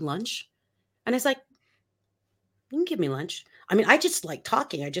least get you lunch? And I was like, you can give me lunch. I mean, I just like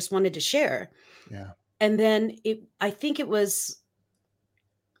talking. I just wanted to share. Yeah. And then I think when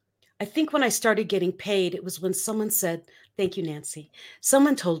I started getting paid, it was when someone said, thank you, Nancy.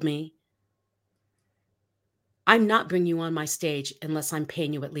 Someone told me, I'm not bringing you on my stage unless I'm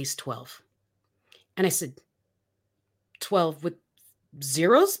paying you at least 12. And I said, 12 with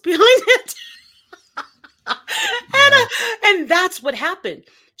zeros behind it? And that's what happened.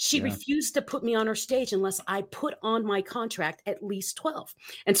 She refused to put me on her stage unless I put on my contract at least 12.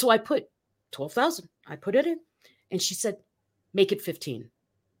 And so I put 12,000. I put it in. And she said, make it 15.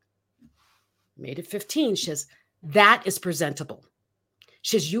 Made it 15. She says, that is presentable.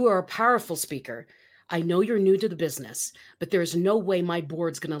 She says, you are a powerful speaker. I know you're new to the business, but there's no way my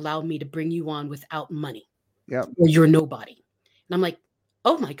board's going to allow me to bring you on without money. Yeah. Or you're nobody. And I'm like,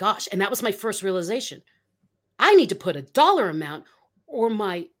 oh my gosh. And that was my first realization. I need to put a dollar amount, or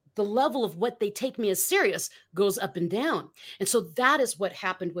the level of what they take me as serious goes up and down. And so that is what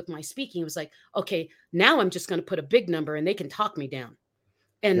happened with my speaking. It was like, okay, now I'm just going to put a big number and they can talk me down.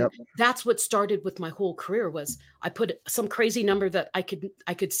 And that's what started with my whole career. Was I put some crazy number that I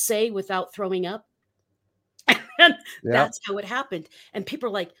could say without throwing up. And that's how it happened. And people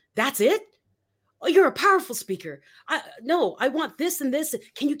are like, that's it? Oh, you're a powerful speaker. No, I want this and this.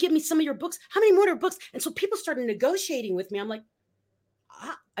 Can you give me some of your books? How many more books? And so people started negotiating with me. I'm like,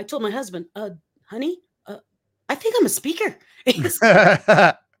 I told my husband, honey, I think I'm a speaker.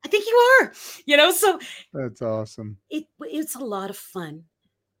 I think you are, so that's awesome. It's a lot of fun.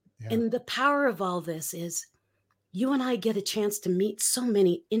 Yeah. And the power of all this is you and I get a chance to meet so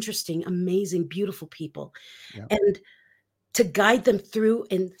many interesting, amazing, beautiful people. Yeah. And to guide them through,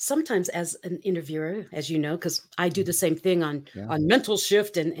 and sometimes as an interviewer, as you know, because I do the same thing on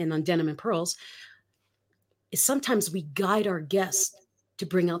MentalShift and on Denim Pearls, is sometimes we guide our guests to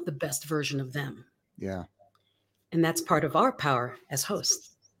bring out the best version of them. Yeah. And that's part of our power as hosts.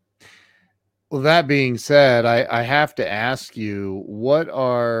 Well, that being said, I have to ask you, what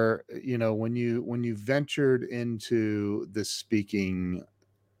are, when you ventured into the speaking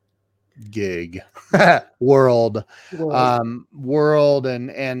gig world and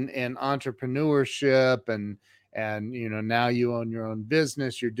entrepreneurship and now you own your own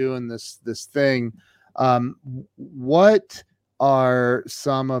business, you're doing this thing, what are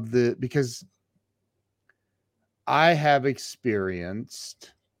some of because I have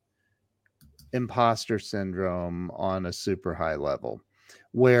experienced imposter syndrome on a super high level,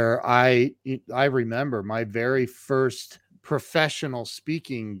 where I remember my very first professional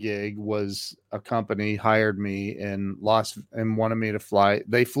speaking gig was a company hired me and wanted me to fly.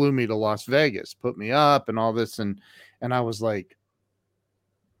 They flew me to Las Vegas, put me up and all this. And I was like,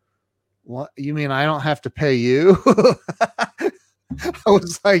 what? You mean I don't have to pay you? I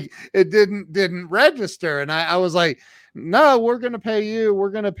was like, it didn't register. And I was like, no, we're going to pay you. We're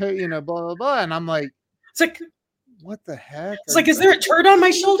going to pay, blah, blah, blah. And I'm like, it's like, what the heck? It's like, is there a turd on my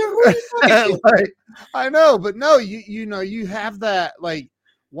shoulder? Like, I know, but no, you have that, like,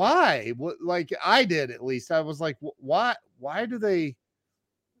 why? What, like I did, at least. I was like, why do they,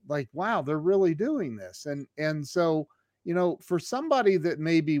 like, wow, they're really doing this. And so, for somebody that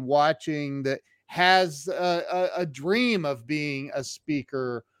may be watching that has a dream of being a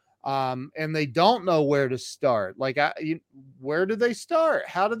speaker, and they don't know where to start, like, where do they start?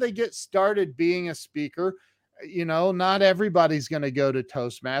 How do they get started being a speaker? Not everybody's going to go to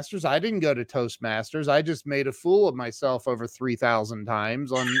Toastmasters. I didn't go to Toastmasters. I just made a fool of myself over 3,000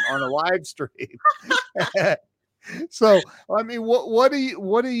 times on a live stream. So, I mean, what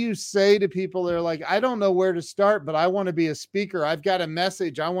do you say to people that are like, I don't know where to start, but I want to be a speaker. I've got a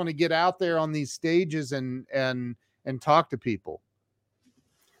message. I want to get out there on these stages and talk to people.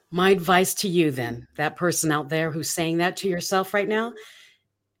 My advice to you then, that person out there who's saying that to yourself right now,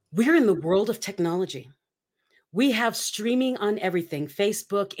 we're in the world of technology. We have streaming on everything,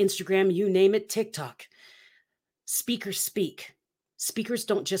 Facebook, Instagram, you name it, TikTok. Speakers speak. Speakers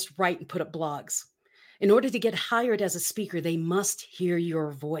don't just write and put up blogs. In order to get hired as a speaker, they must hear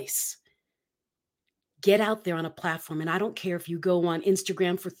your voice. Get out there on a platform. And I don't care if you go on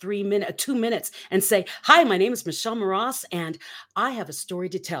Instagram for 2 minutes and say, hi, my name is Michelle Mras, and I have a story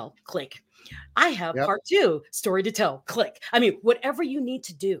to tell. Click. I have part 2 story to tell. Click. I mean, whatever you need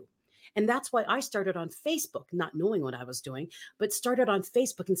to do. And that's why I started on Facebook, not knowing what I was doing, but started on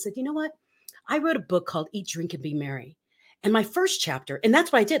Facebook and said, you know what? I wrote a book called Eat, Drink, and Be Merry. And my first chapter, and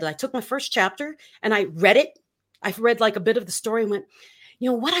that's what I did. I took my first chapter and I read it. I read like a bit of the story and went, you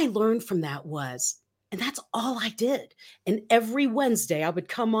know, what I learned from that was, and that's all I did. And every Wednesday I would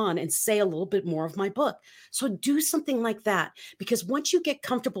come on and say a little bit more of my book. So do something like that, because once you get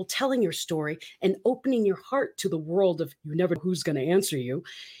comfortable telling your story and opening your heart to the world of you never know who's going to answer you,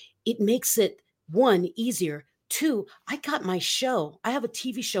 it makes it, one, easier. Two, I got my show. I have a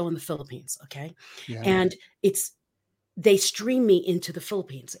TV show in the Philippines. Okay. Yeah. And they stream me into the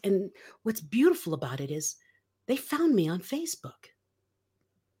Philippines. And what's beautiful about it is they found me on Facebook.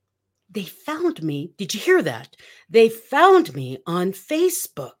 They found me. Did you hear that? They found me on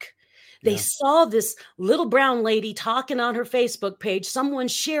Facebook. They saw this little brown lady talking on her Facebook page. Someone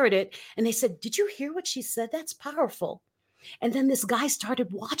shared it and they said, did you hear what she said? That's powerful. And then this guy started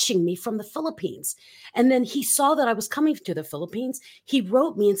watching me from the Philippines. And then he saw that I was coming to the Philippines. He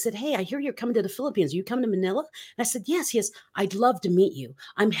wrote me and said, hey, I hear you're coming to the Philippines. Are you coming to Manila? And I said, yes. He says, I'd love to meet you.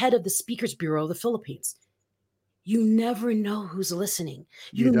 I'm head of the Speakers Bureau of the Philippines. You never know who's listening.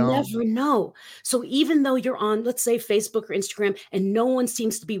 You never know. So even though you're on, let's say, Facebook or Instagram, and no one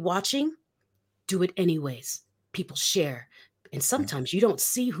seems to be watching, do it anyways. People share. And sometimes you don't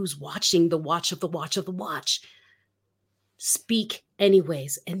see who's watching the watch of the watch of the watch. Speak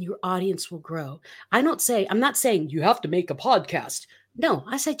anyways, and your audience will grow. I'm not saying you have to make a podcast. No,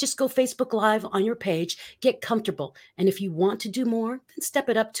 I say just go Facebook Live on your page, get comfortable. And if you want to do more, then step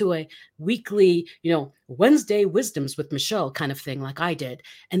it up to a weekly, Wednesday Wisdoms with Michelle kind of thing like I did,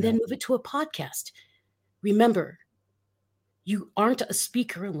 and then move it to a podcast. Remember, you aren't a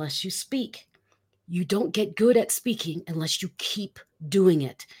speaker unless you speak. You don't get good at speaking unless you keep doing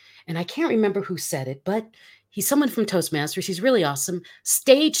it. And I can't remember who said it, but he's someone from Toastmasters. He's really awesome.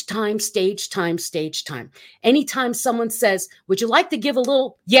 Stage time, stage time, stage time. Anytime someone says, would you like to give a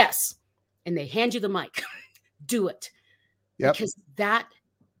little? Yes. And they hand you the mic, do it. Because that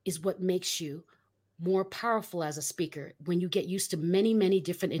is what makes you more powerful as a speaker when you get used to many, many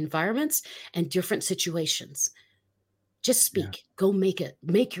different environments and different situations. Just speak. Go make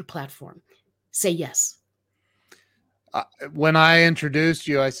your platform. Say yes. When I introduced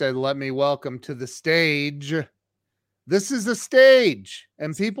you, I said, let me welcome to the stage. This is a stage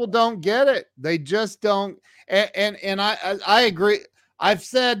and people don't get it. They just don't. And I agree. I've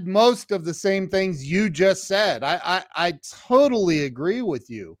said most of the same things you just said. I totally agree with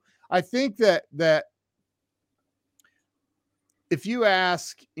you. I think that if you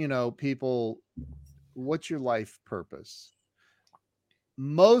ask, people, what's your life purpose?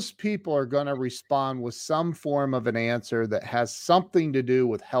 Most people are going to respond with some form of an answer that has something to do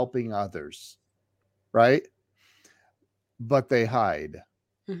with helping others, right? But they hide.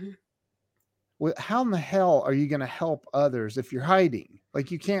 Mm-hmm. Well, how in the hell are you going to help others if you're hiding?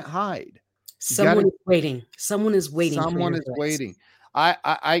 Like, you can't hide. Someone is waiting. Someone is waiting. Someone is waiting.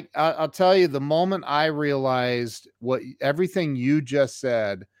 I'll tell you, the moment I realized everything you just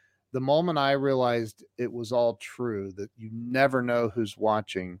said, the moment I realized it was all true, that you never know who's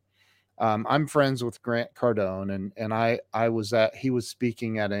watching. I'm friends with Grant Cardone, and he was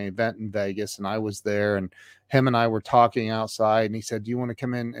speaking at an event in Vegas, and I was there, and him and I were talking outside, and he said, do you want to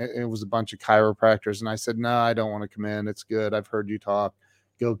come in? It was a bunch of chiropractors. And I said, no, I don't want to come in. It's good. I've heard you talk,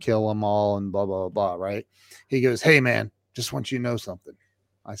 go kill them all and blah, blah, blah. Right. He goes, hey man, just want you to know something.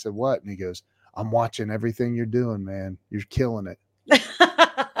 I said, what? And he goes, I'm watching everything you're doing, man. You're killing it.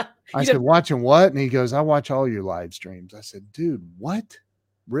 I said, watching what? And he goes, I watch all your live streams. I said, dude, what?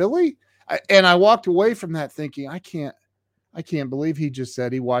 Really? And I walked away from that thinking, I can't believe he just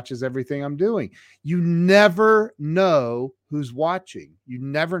said he watches everything I'm doing. You never know who's watching. You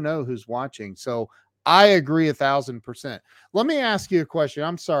never know who's watching. So I agree 1,000%. Let me ask you a question.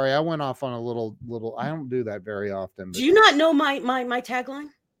 I'm sorry. I went off on a little, I don't do that very often. Do you not know my tagline?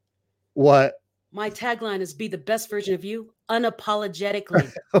 What? My tagline is be the best version of you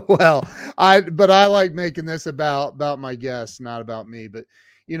unapologetically. Well, but I like making this about my guests, not about me. But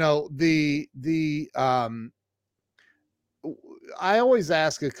you know, I always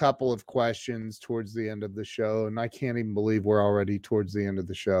ask a couple of questions towards the end of the show, and I can't even believe we're already towards the end of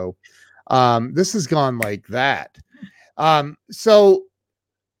the show. This has gone like that. So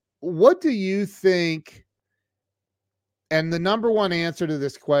what do you think? And the number one answer to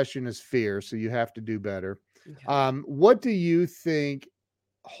this question is fear. So you have to do better. Okay. What do you think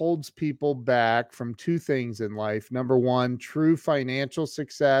holds people back from two things in life? Number one, true financial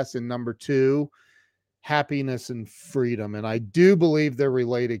success. And number two, happiness and freedom. And I do believe they're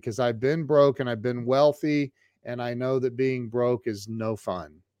related because I've been broke and I've been wealthy. And I know that being broke is no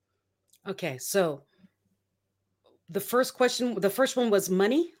fun. Okay. So the first one was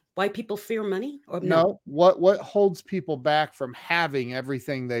money. Why people fear money? Or no? No, what holds people back from having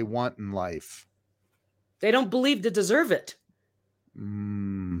everything they want in life? They don't believe they deserve it.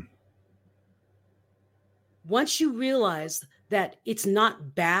 Mm. Once you realize that it's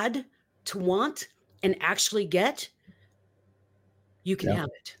not bad to want and actually get, you can have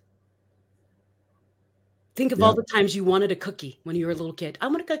it. Think of all the times you wanted a cookie when you were a little kid. I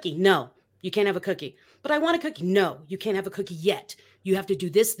want a cookie. No, you can't have a cookie. But I want a cookie. No, you can't have a cookie yet. You have to do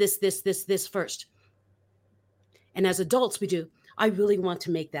this first. And as adults, we do, I really want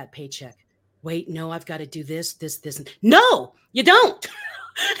to make that paycheck. Wait, no, I've got to do this. No, you don't.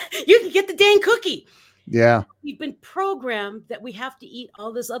 You can get the dang cookie. Yeah. We've been programmed that we have to eat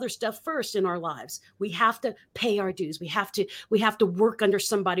all this other stuff first in our lives. We have to pay our dues. We have to work under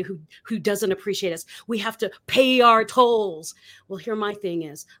somebody who doesn't appreciate us. We have to pay our tolls. Well, here my thing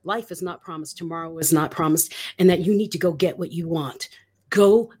is, life is not promised. Tomorrow is not promised, and that you need to go get what you want.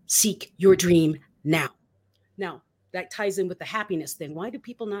 Go seek your dream now. Now, that ties in with the happiness thing. Why do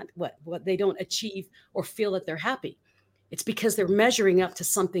people not what they don't achieve or feel that they're happy? It's because they're measuring up to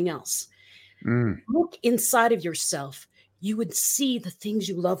something else. Look inside of yourself. You would see the things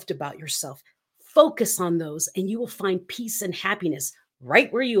you loved about yourself. Focus on those, and you will find peace and happiness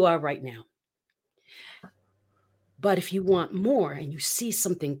right where you are right now. But if you want more and you see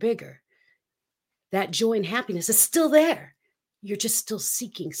something bigger, that joy and happiness is still there. You're just still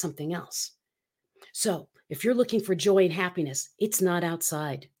seeking something else. So if you're looking for joy and happiness, it's not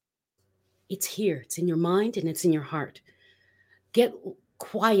outside. It's here. It's in your mind and it's in your heart. Get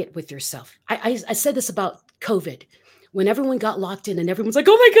quiet with yourself. I said this about COVID. When everyone got locked in and everyone's like,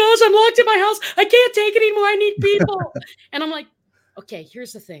 oh my gosh, I'm locked in my house. I can't take it anymore. I need people. And I'm like, okay,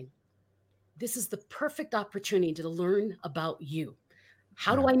 here's the thing. This is the perfect opportunity to learn about you.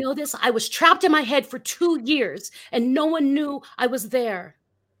 How do I know this? I was trapped in my head for 2 years and no one knew I was there.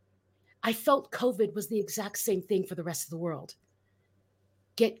 I felt COVID was the exact same thing for the rest of the world.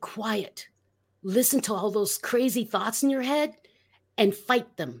 Get quiet. Listen to all those crazy thoughts in your head and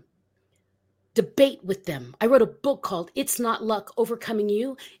fight them. Debate with them. I wrote a book called It's Not Luck, Overcoming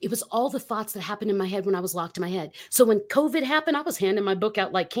You. It was all the thoughts that happened in my head when I was locked in my head. So when COVID happened, I was handing my book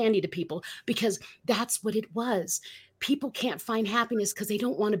out like candy to people because that's what it was. People can't find happiness because they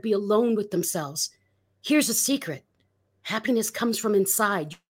don't want to be alone with themselves. Here's a secret. Happiness comes from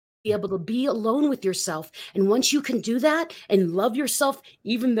inside. Be able to be alone with yourself. And once you can do that and love yourself,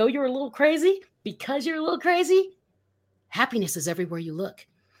 even though you're a little crazy, because you're a little crazy, happiness is everywhere you look.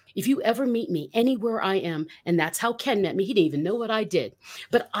 If you ever meet me anywhere I am, and that's how Ken met me, he didn't even know what I did,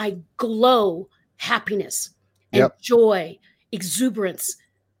 but I glow happiness and joy, exuberance,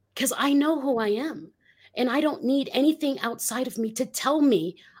 because I know who I am. And I don't need anything outside of me to tell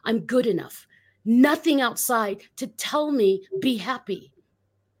me I'm good enough. Nothing outside to tell me be happy.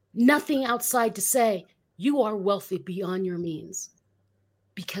 Nothing outside to say you are wealthy beyond your means,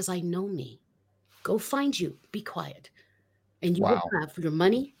 because I know me. Go find you, be quiet, and you will have your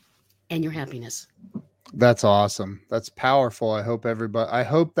money and your happiness. That's awesome. That's powerful. I hope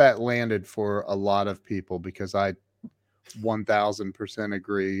that landed for a lot of people because I 1000%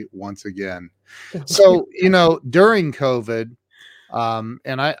 agree once again. So, during COVID,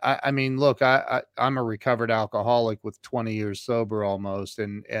 and I mean, look, I'm a recovered alcoholic with 20 years sober almost.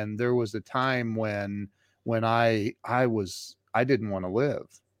 And there was a time when I didn't want to live.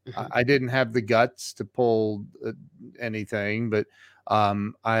 I didn't have the guts to pull anything, but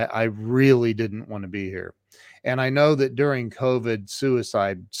I really didn't want to be here. And I know that during COVID,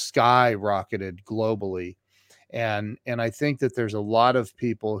 suicide skyrocketed globally. And I think that there's a lot of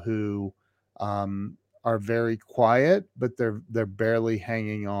people who are very quiet, but they're barely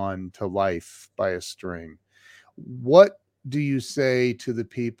hanging on to life by a string. What do you say to the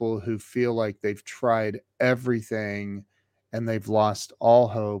people who feel like they've tried everything and they've lost all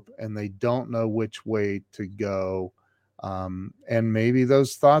hope and they don't know which way to go. And maybe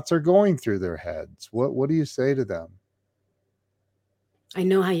those thoughts are going through their heads. What do you say to them? I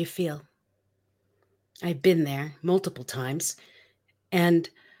know how you feel. I've been there multiple times. And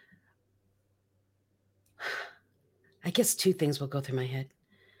I guess two things will go through my head.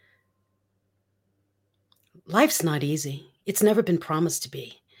 Life's not easy. It's never been promised to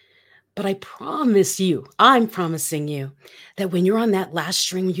be. But I promise you, I'm promising you that when you're on that last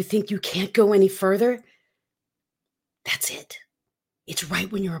string, when you think you can't go any further, that's it. It's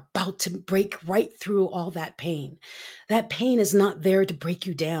right when you're about to break right through all that pain. That pain is not there to break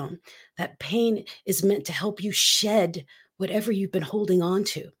you down. That pain is meant to help you shed whatever you've been holding on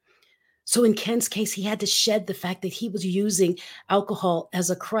to. So in Ken's case, he had to shed the fact that he was using alcohol as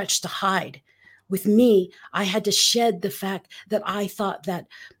a crutch to hide. With me, I had to shed the fact that I thought that,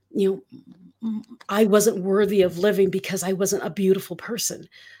 I wasn't worthy of living because I wasn't a beautiful person.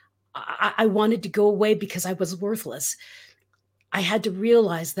 I wanted to go away because I was worthless. I had to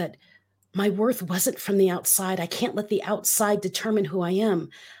realize that my worth wasn't from the outside. I can't let the outside determine who I am.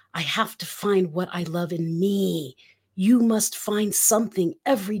 I have to find what I love in me. You must find something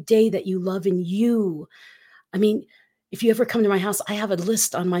every day that you love in you. I mean, if you ever come to my house, I have a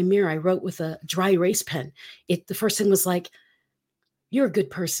list on my mirror I wrote with a dry erase pen. The first thing was like, you're a good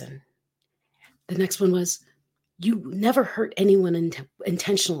person. The next one was, you never hurt anyone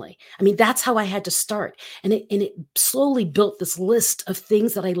intentionally. I mean, that's how I had to start. And it slowly built this list of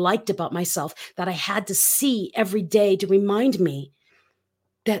things that I liked about myself that I had to see every day to remind me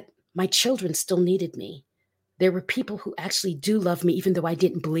that my children still needed me. There were people who actually do love me, even though I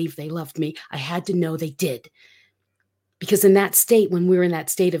didn't believe they loved me. I had to know they did. Because in that state, when we're in that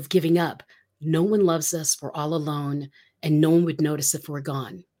state of giving up, no one loves us. We're all alone, and no one would notice if we're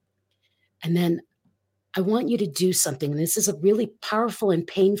gone. And then I want you to do something. And this is a really powerful and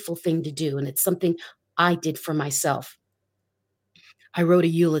painful thing to do. And it's something I did for myself. I wrote a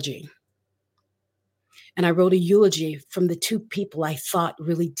eulogy. And I wrote a eulogy from the two people I thought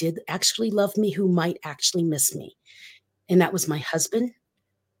really did actually love me, who might actually miss me. And that was my husband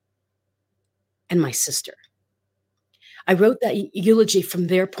and my sister. I wrote that eulogy from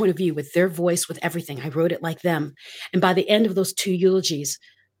their point of view, with their voice, with everything. I wrote it like them. And by the end of those two eulogies,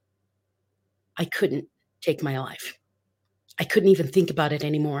 I couldn't take my life. I couldn't even think about it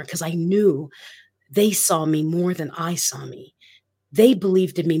anymore because I knew they saw me more than I saw me. They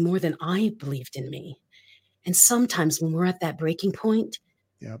believed in me more than I believed in me. And sometimes when we're at that breaking point,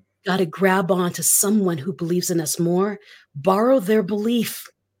 Yep. got to grab on to someone who believes in us more, borrow their belief,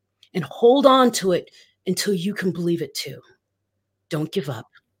 and hold on to it until you can believe it too. Don't give up.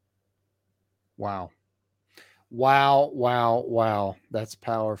 Wow. Wow, wow, wow. That's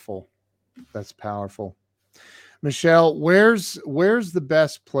powerful. That's powerful. Michelle, where's the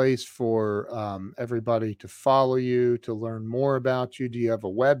best place for everybody to follow you, to learn more about you? Do you have a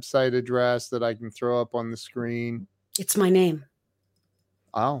website address that I can throw up on the screen? It's my name.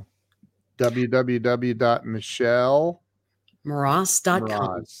 Oh, www.Michelle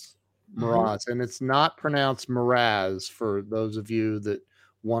Mras.com. Mras. And it's not pronounced Mraz for those of you that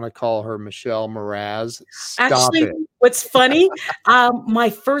want to call her Michelle Mras. Stop Actually, it. what's funny, my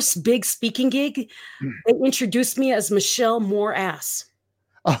first big speaking gig, they introduced me as Michelle Mras.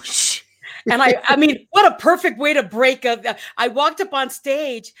 Oh, shit. And I mean, what a perfect way to break up. I walked up on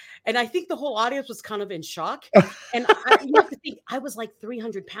stage, and I think the whole audience was kind of in shock. And you have to think, I was like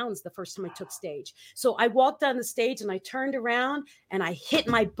 300 pounds the first time I took stage. So I walked on the stage, and I turned around, and I hit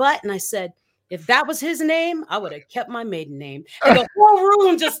my butt, and I said, if that was his name, I would have kept my maiden name. And the whole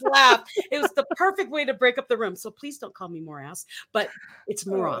room just laughed. It was the perfect way to break up the room. So please don't call me Mras, but it's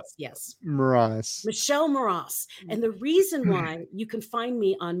Mras, yes. Mras. Michelle Mras. And the reason why you can find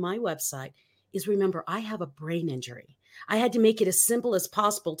me on my website is, remember, I have a brain injury. I had to make it as simple as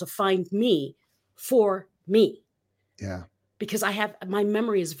possible to find me for me. Yeah. Because my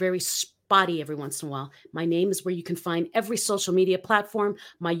memory is very spotty every once in a while. My name is where you can find every social media platform,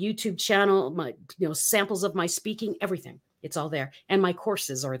 my YouTube channel, my samples of my speaking, everything. It's all there. And my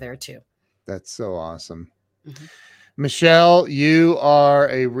courses are there too. That's so awesome. Mm-hmm. Michelle, you are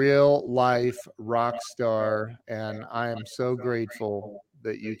a real life rock star, and I am so grateful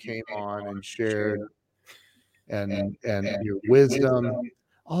that you came on and shared and your wisdom.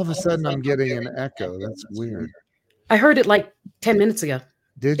 All of a sudden I'm getting an echo. That's weird. I heard it like 10 minutes ago.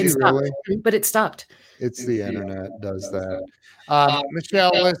 Did you really? But it stopped. It's the internet does that.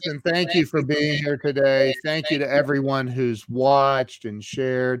 Michelle, listen, thank you for being here today. Thank you to everyone who's watched and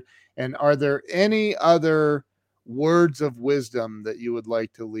shared. And are there any other words of wisdom that you would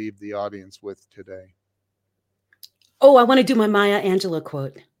like to leave the audience with today? Oh, I want to do my Maya Angelou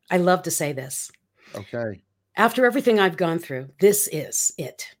quote. I love to say this. Okay. After everything I've gone through, this is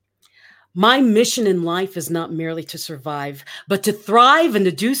it. My mission in life is not merely to survive, but to thrive and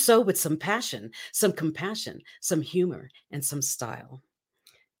to do so with some passion, some compassion, some humor, and some style.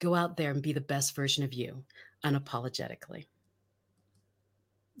 Go out there and be the best version of you, unapologetically.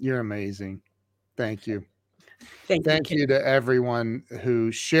 You're amazing. Thank you. Thank you, Thank you Ken. to everyone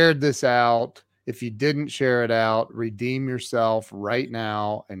who shared this out. If you didn't share it out, redeem yourself right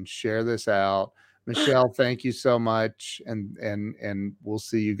now and share this out. Michelle, thank you so much. And we'll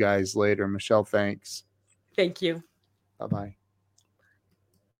see you guys later. Michelle, thanks. Thank you. Bye-bye.